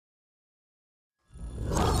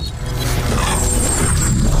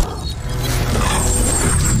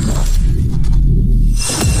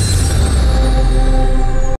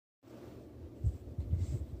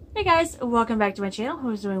Hey guys, welcome back to my channel.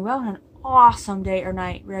 Who's doing well? An awesome day or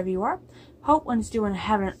night, wherever you are. Hope one's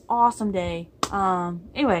having an awesome day.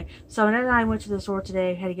 Anyway, so Ned and I went to the store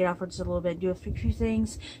today. Had to get out for just a little bit, do a few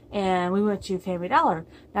things, and we went to Family Dollar.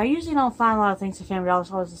 Now, I usually don't find a lot of things at Family Dollar.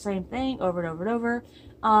 It's always the same thing over and over and over.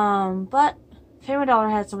 But Family Dollar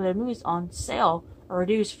had some of their movies on sale or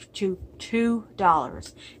reduced to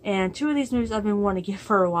 $2. And two of these movies I've been wanting to get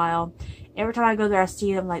for a while. Every time I go there, I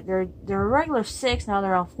see them like they're a regular $6. Now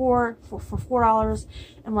they're on for $4.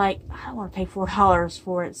 I'm like, I don't want to pay $4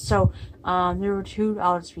 for it. So they were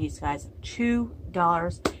 $2 a piece, guys.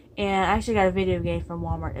 $2. And I actually got a video game from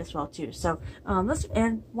Walmart as well too. So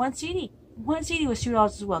and one CD. One CD was $2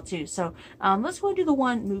 as well too. So let's go do the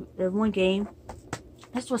one game.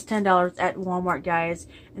 This was $10 at Walmart, guys.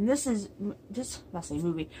 And I say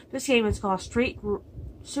movie. This game is called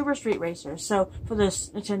Super Street Racer. So for the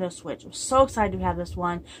Nintendo Switch, I'm so excited to have this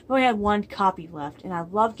one. We only had one copy left, and I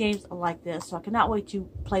love games like this, so I cannot wait to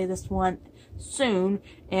play this one soon.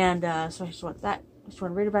 And so I just want to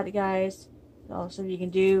read about it, guys. So you can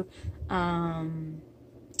do.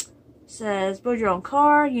 Says build your own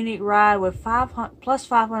car, unique ride with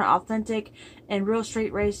 500 authentic and real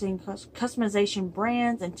street racing customization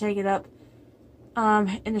brands, and take it up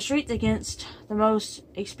in the streets against the most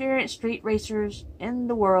experienced street racers in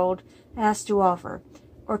the world has to offer,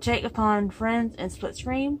 or take upon friends and split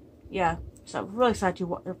screen. Yeah, so I'm really excited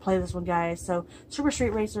to play this one, guys. So Super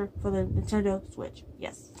Street Racer for the Nintendo Switch.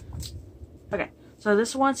 Yes. Okay, so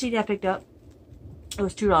this one CD I picked up, it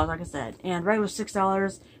was $2, like I said, and regular was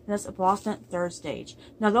 $6, and that's a Boston Third Stage.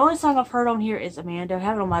 Now, the only song I've heard on here is Amanda. I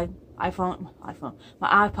have it on my my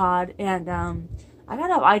iPod, and I got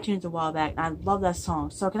it off iTunes a while back, and I love that song.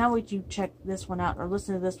 So, I cannot wait to check this one out, or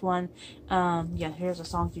listen to this one. Yeah, here's the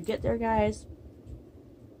songs you get there, guys.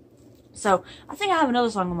 So, I think I have another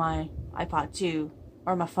song on my iPod, too,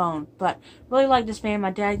 or my phone, but really like this band.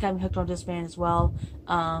 My dad got me hooked on this band as well.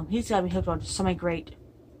 He's got me hooked on so many great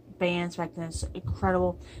bands back then. It's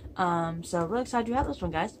incredible. So really excited to have this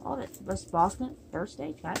one, guys. All of it. This Boston Third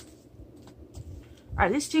Stage, guys.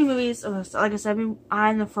 Alright, these two movies, like I said, I've been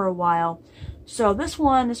eyeing them for a while. So this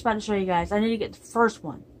one is about to show you guys. I need to get the first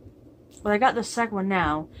one, but I got the second one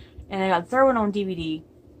now, and I got the third one on DVD,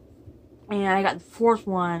 and I got the fourth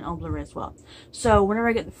one on Blu-ray as well. So whenever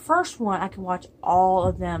I get the first one, I can watch all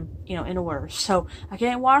of them, in order. So I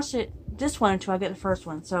can't watch this one until I get the first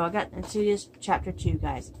one. So I got Insidious Chapter 2,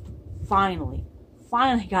 guys. Finally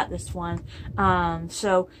got this one.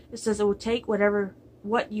 So it says it will take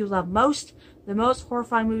what you love most, the most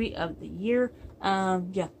horrifying movie of the year.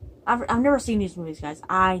 Yeah, I've never seen these movies, guys.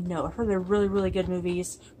 I know. I've heard they're really, really good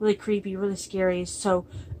movies, really creepy, really scary. So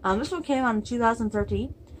this one came out in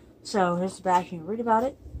 2013. So here's the back. You can read about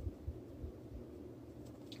it.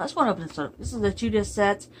 Let's go and open this up. This is the 2-disc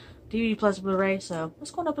set, DVD plus Blu-ray. So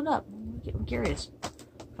let's go and open it up. I'm curious.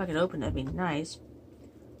 If I could open it, that'd be nice.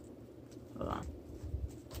 Hold on.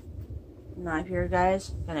 Knife here,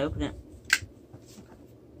 guys. Gotta open it.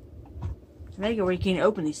 To make it where you can't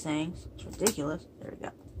open these things. It's ridiculous. There we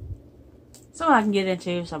go. Some I can get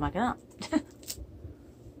into, some I cannot.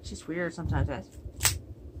 It's just weird sometimes, guys.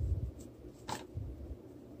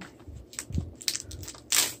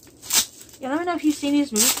 Yeah, let me know if you've seen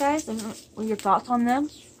these movies, guys. What are your thoughts on them?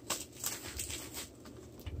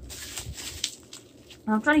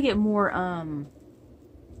 I'm trying to get more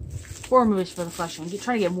horror movies for the flesh. I'm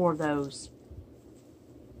trying to get more of those.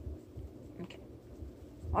 Okay.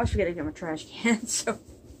 I always forget to get my trash can. So,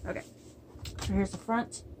 okay. So here's the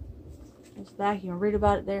front. Here's the back. You can read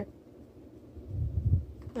about it there.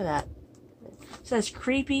 Look at that. It says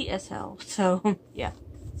creepy as hell. So, yeah.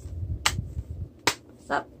 What's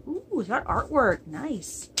up? Ooh, it's got artwork.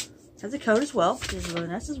 Nice. It has a code as well. This is really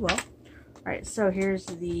nice as well. Alright, so here's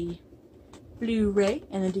the Blu-ray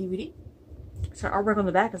and the DVD. It's got artwork on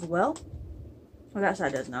the back as well. Well, that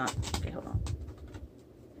side does not. Okay, hold on.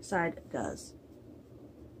 This side does.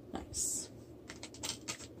 Nice.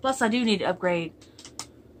 Plus, I do need to upgrade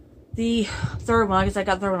the third one. I guess I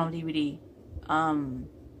got the third one on DVD.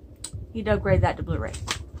 Need to upgrade that to Blu-ray.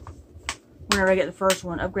 Whenever I get the first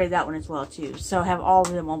one, upgrade that one as well, too. So, have all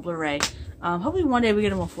of them on Blu-ray. Hopefully, one day we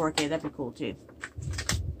get them on 4K. That'd be cool, too.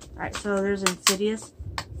 Alright, so there's Insidious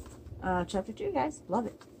Chapter 2, guys. Love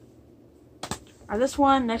it. This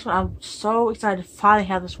one, next one, I'm so excited to finally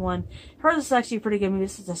have this one. I heard this is actually a pretty good movie.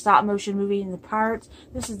 This is a stop motion movie in the Pirates.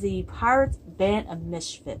 This is the Pirates Band of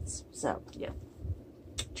Misfits. So, yeah.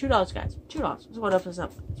 $2, guys. $2. Let's go and open this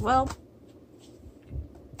up as well.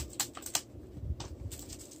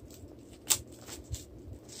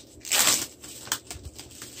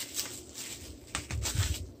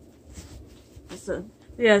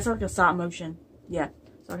 Yeah, it's like a stop motion. Yeah.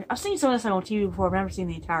 So I've seen some of this on TV before. I've never seen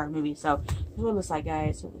the entire movie. So this is what it looks like,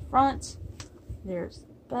 guys. So the front, there's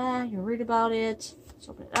the back. You can read about it. Let's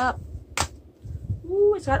open it up.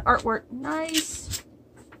 Ooh, it's got artwork. Nice.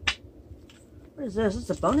 What is this? Is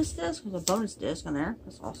this a bonus disc? There's a bonus disc on there.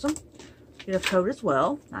 That's awesome. Get a code as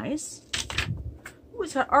well. Nice. Ooh,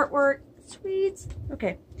 it's got artwork. Sweet.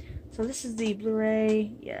 Okay. So this is the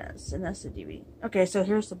Blu-ray. Yes, and that's the DVD. Okay, so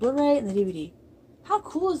here's the Blu-ray and the DVD. How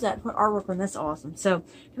cool is that to put artwork on this? Awesome. So,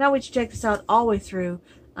 cannot wait to check this out all the way through.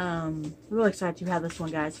 Really excited to have this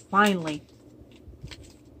one, guys. Finally.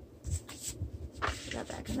 Put that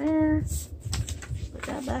back in there. Put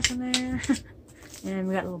that back in there. And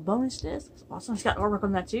we got a little bonus disc. It's awesome. It's got artwork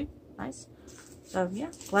on that too. Nice. So,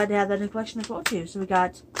 yeah. Glad to have that in the collection as well, too. So, we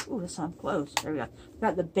got... Ooh, this one closed. There we go. We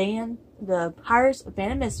got the Pirates of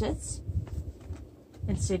Band of Misfits.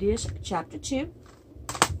 Insidious Chapter 2.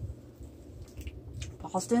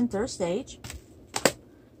 Boston, Third Stage.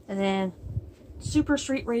 And then Super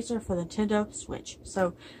Street Racer for the Nintendo Switch.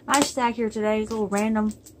 So, nice stack here today. It's a little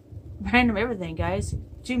random everything, guys.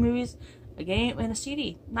 2 movies, a game, and a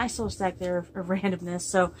CD. Nice little stack there of randomness.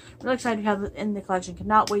 So, really excited to have it in the collection.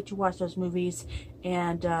 Cannot wait to watch those movies.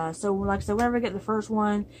 And so, like I said, whenever I get the first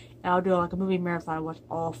one, I'll do like a movie marathon and watch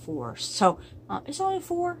all 4. So, it's only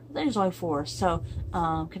 4. I think it's only 4. So,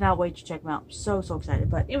 cannot wait to check them out. So excited.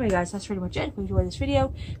 But anyway, guys, that's pretty much it. If you enjoyed this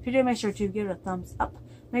video, if you did, make sure to give it a thumbs up.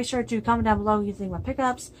 Make sure to comment down below what you think of my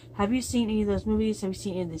pickups. Have you seen any of those movies? Have you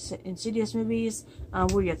seen any of the Insidious movies?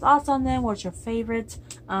 What are your thoughts on them? What's your favorite?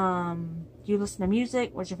 Do you listen to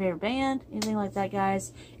music? What's your favorite band? Anything like that,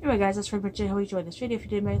 guys. Anyway, guys, that's pretty much it. Hope you enjoyed this video. If you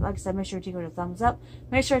did, like I said, make sure to give it a thumbs up.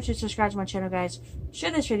 Make sure to subscribe to my channel, guys.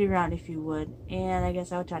 Share this video around if you would. And I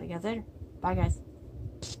guess I'll chat to you guys later. Bye, guys.